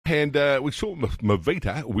And we saw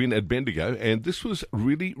Mavita win at Bendigo, and this was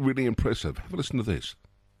really, really impressive. Have a listen to this.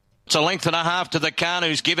 It's a length and a half to the Khan,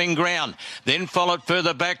 who's giving ground. Then followed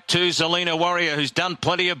further back to Zelina Warrior, who's done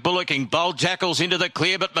plenty of bullocking. Bold Jackal's into the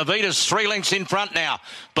clear, but Mavita's 3 lengths in front now.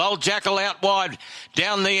 Bold Jackal out wide.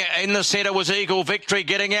 Down there in the centre was Eagle Victory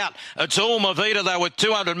getting out. It's all Mavita, though, with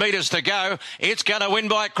 200 metres to go. It's going to win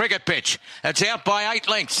by a cricket pitch. It's out by 8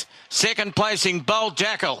 lengths. Second placing, Bold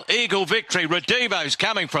Jackal. Eagle Victory. Redivo's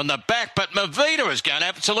coming from the back, but Mavita is going to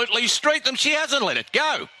absolutely street them. She hasn't let it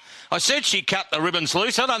go. I said she cut the ribbons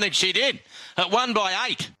loose. I don't think she did. It won by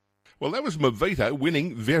 8. Well, that was Mavita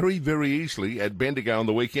winning very, very easily at Bendigo on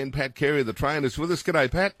the weekend. Pat Carey, the trainer, is with us. G'day,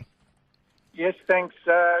 Pat. Yes, thanks.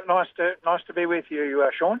 Nice to be with you,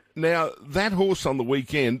 Sean. Now, that horse on the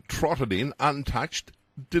weekend trotted in untouched.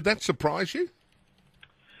 Did that surprise you?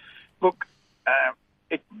 Look,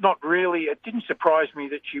 it didn't surprise me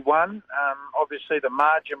that she won. Obviously, the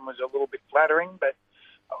margin was a little bit flattering, but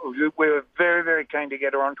we were very, very keen to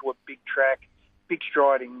get her onto a big track, big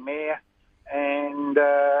striding mare, and,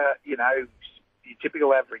 your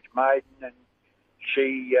typical average maiden, and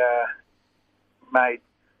she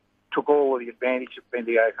took all of the advantage that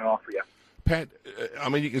Bendigo can offer you. Pat,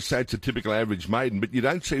 you can say it's a typical average maiden, but you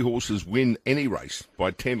don't see horses win any race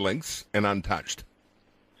by 10 lengths and untouched.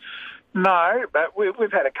 No, but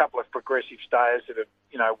we've had a couple of progressive stayers that have,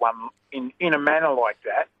 won in a manner like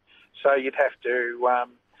that. So you'd have to,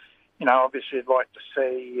 obviously you'd like to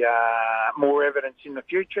see more evidence in the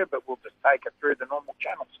future, but we'll just take it through the normal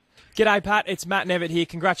channels. G'day, Pat. It's Matt Nevitt here.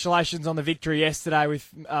 Congratulations on the victory yesterday with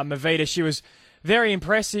Mavita. She was very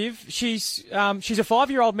impressive. She's a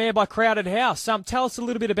 5-year-old mare by Crowded House. Tell us a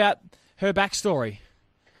little bit about her backstory.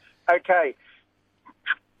 Okay.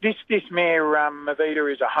 This mare,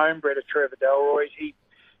 Mavita, is a homebred of Trevor Delroy's. He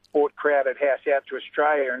brought Crowded House out to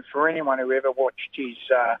Australia, and for anyone who ever watched his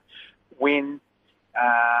win,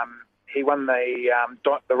 he won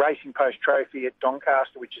the Racing Post Trophy at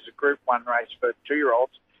Doncaster, which is a Group 1 race for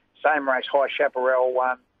 2-year-olds. Same race High Chaparral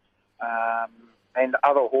won, and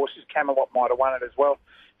other horses. Camelot might have won it as well.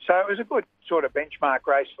 So it was a good sort of benchmark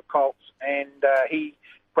race for colts, and he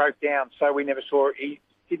broke down, so we never saw it. He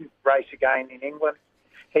didn't race again in England.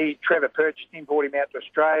 Trevor purchased him, brought him out to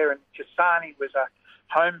Australia, and Chisani was a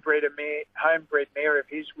homebred mare of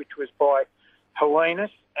his, which was by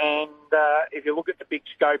Helenas. And if you look at the big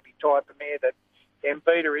scopy type of mare that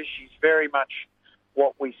Mvita is, she's very much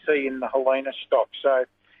what we see in the Helenas stock. So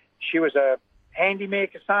she was a handy mare,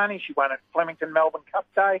 Chisani. She won at Flemington Melbourne Cup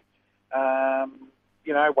Day.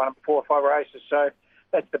 Won 4 or 5 races. So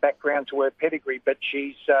that's the background to her pedigree. But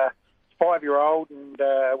she's 5-year-old and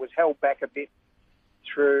was held back a bit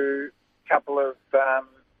through a couple of,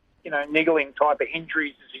 niggling type of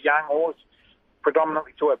injuries as a young horse,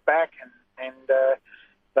 predominantly to her back, and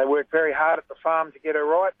they worked very hard at the farm to get her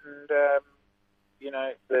right, and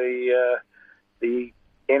the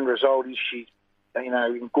end result is she's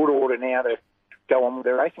in good order now to go on with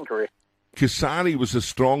her racing career. Chisani was a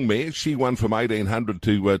strong mare. She won from 1,800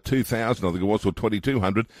 to 2,000, I think it was, or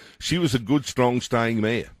 2,200. She was a good, strong, staying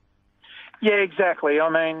mare. Yeah, exactly.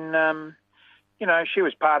 She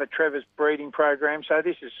was part of Trevor's breeding program, so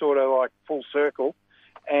this is sort of like full circle.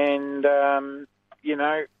 And,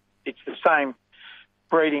 it's the same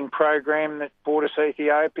breeding program that brought us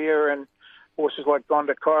Ethiopia and horses like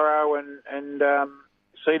Gondokoro and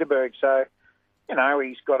Cedarburg. So,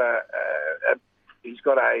 he's got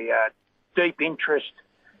a deep interest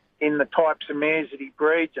in the types of mares that he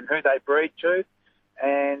breeds and who they breed to.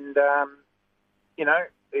 And,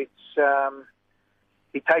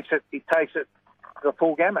 he takes it the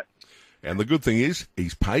full gamut. And the good thing is,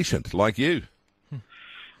 he's patient, like you.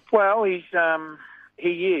 Well, he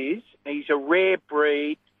is. He's a rare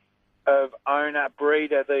breed of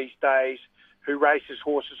breeder these days who races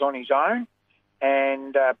horses on his own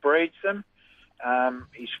and breeds them.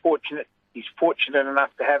 He's fortunate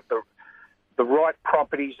enough to have the right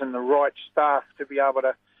properties and the right staff to be able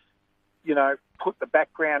to, put the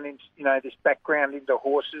background in, this background into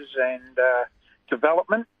horses and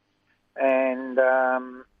development. And,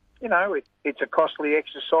 it's a costly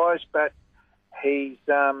exercise, but he's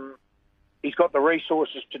got the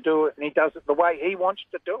resources to do it, and he does it the way he wants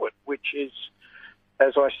to do it, which is,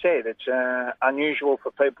 as I said, it's unusual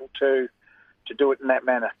for people to do it in that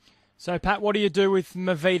manner. So, Pat, what do you do with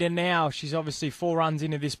Mavita now? She's obviously 4 runs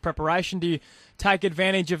into this preparation. Do you take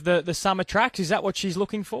advantage of the summer tracks? Is that what she's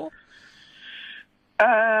looking for?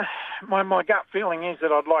 My gut feeling is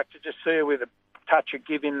that I'd like to just see her with a touch of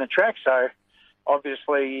give in the track. So,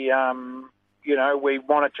 obviously, we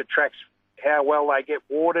monitor tracks, how well they get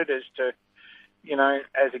watered as to,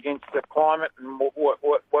 as against the climate and what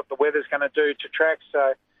going to do to tracks.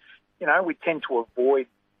 So, we tend to avoid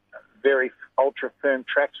very ultra-firm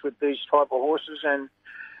tracks with these type of horses, and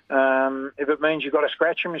if it means you've got to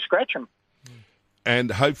scratch them, you scratch them. And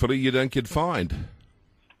hopefully you don't get fined.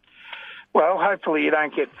 Well, hopefully you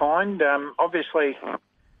don't get fined. Obviously,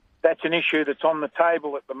 that's an issue that's on the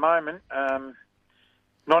table at the moment.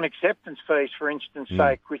 Non-acceptance fees, for instance,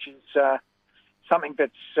 sake, which is something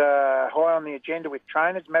that's high on the agenda with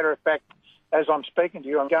trainers. Matter of fact, as I'm speaking to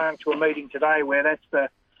you, I'm going to a meeting today where that's the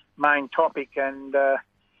main topic, and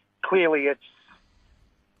clearly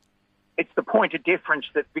it's the point of difference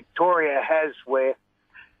that Victoria has, where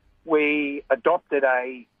we adopted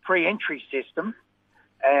a free entry system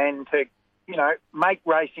and to make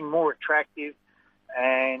racing more attractive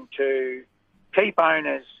and to keep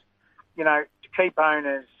owners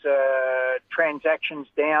transactions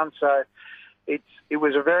down. So it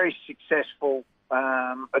was a very successful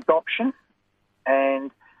adoption,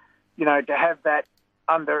 and to have that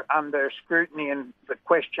under scrutiny and the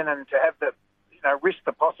question, and to have the risk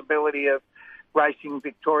the possibility of Racing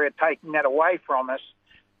Victoria taking that away from us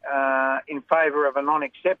in favour of a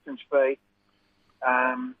non-acceptance fee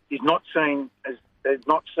is not seen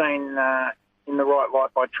in the right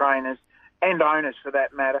light by trainers and owners, for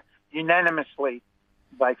that matter. Unanimously,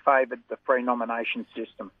 they favoured the free nomination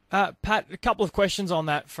system. Pat, a couple of questions on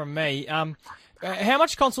that from me. How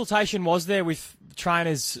much consultation was there with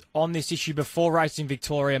trainers on this issue before Racing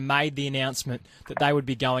Victoria made the announcement that they would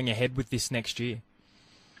be going ahead with this next year?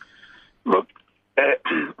 Look,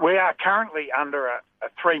 we are currently under a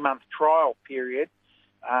 3-month trial period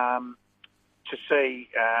to see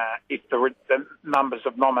if the numbers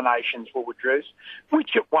of nominations will reduce,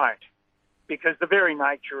 which it won't, because the very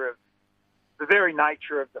nature of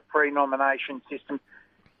the free nomination system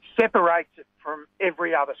separates it from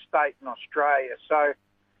every other state in Australia. So,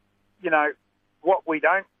 what we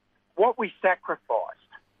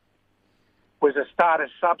sacrificed was a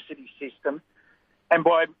starter's subsidy system, and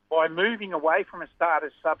by moving away from a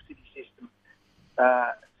starter's subsidy system,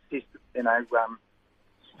 a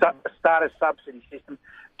starter's subsidy system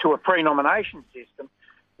to a free nomination system,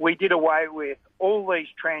 we did away with all these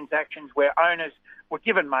transactions where owners were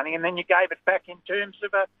given money and then you gave it back in terms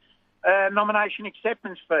of a nomination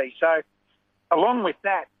acceptance fee. So along with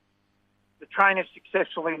that, the trainers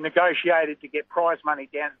successfully negotiated to get prize money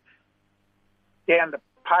paid down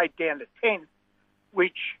to 10,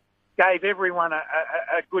 which gave everyone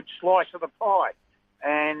a good slice of the pie.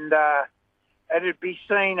 And it'd be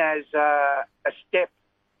seen as a step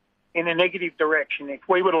in a negative direction if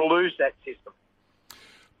we were to lose that system.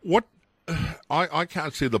 What? I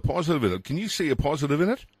can't see the positive in it. Can you see a positive in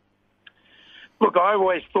it? Look, I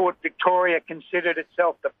always thought Victoria considered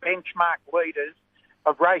itself the benchmark leaders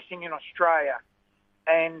of racing in Australia,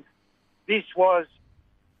 and this was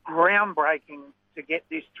groundbreaking to get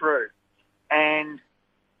this through. And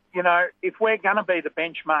if we're going to be the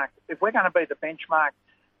benchmark,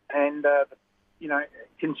 and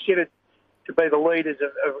considered to be the leaders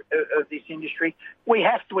of this industry, we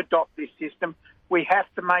have to adopt this system. We have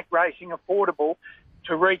to make racing affordable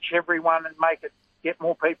to reach everyone and get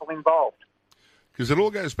more people involved. Because it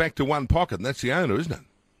all goes back to one pocket, and that's the owner, isn't it?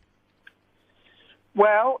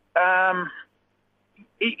 Well,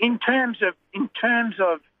 in terms of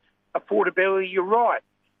affordability, you're right.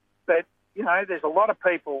 But there's a lot of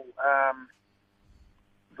people.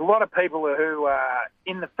 Who are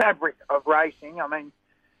in the fabric of racing. I mean,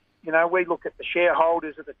 we look at the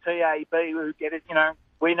shareholders of the TAB who get it.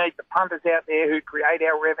 We need the punters out there who create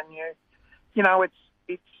our revenue.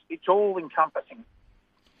 It's all encompassing.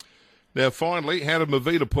 Now, finally, how did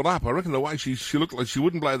Mavita pull up? I reckon the way she looked like she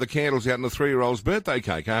wouldn't blow the candles out in the 3-year-old's birthday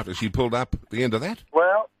cake after she pulled up at the end of that.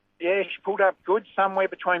 Well, yeah, she pulled up good. Somewhere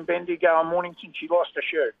between Bendigo and Mornington, she lost a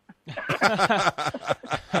shoe.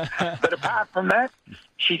 But apart from that,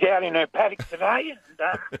 she's out in her paddock today. And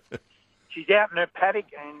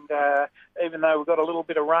even though we've got a little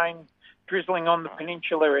bit of rain drizzling on the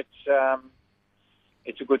peninsula,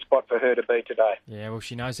 it's a good spot for her to be today. Yeah, well,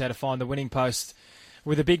 she knows how to find the winning post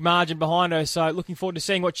with a big margin behind her, so looking forward to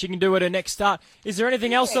seeing what she can do at her next start. Is there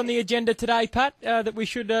anything else on the agenda today, Pat, that we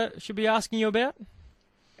should be asking you about?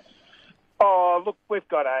 Oh, look, we've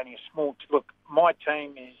got only a small... Look, my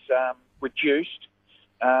team is reduced.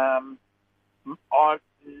 I'm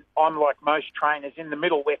like most trainers in the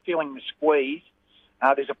middle. We're feeling the squeeze.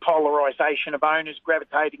 There's a polarisation of owners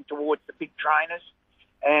gravitating towards the big trainers,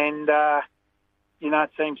 and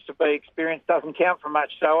it seems to be experience doesn't count for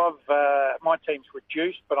much. So my team's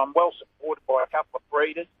reduced, but I'm well supported by a couple of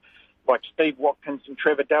breeders like Steve Watkins and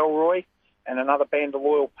Trevor Delroy, and another band of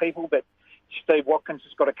loyal people. But Steve Watkins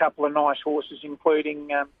has got a couple of nice horses, including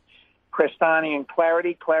Crestani and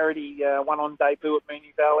Clarity. Clarity won on debut at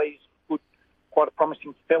Moonee Valley. Good, quite a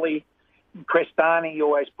promising filly. And Crestani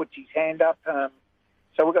always puts his hand up.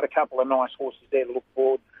 So we've got a couple of nice horses there to look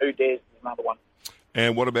forward. Who Dares is another one.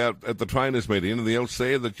 And what about at the trainers' meeting? Anything else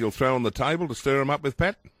there that you'll throw on the table to stir them up with,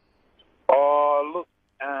 Pat? Oh, look,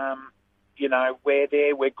 we're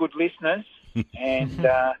there. We're good listeners, and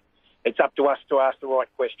it's up to us to ask the right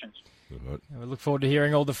questions. We look forward to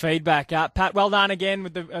hearing all the feedback. Pat, well done again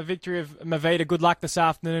with the victory of Movida. Good luck this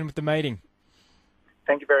afternoon with the meeting.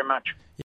 Thank you very much.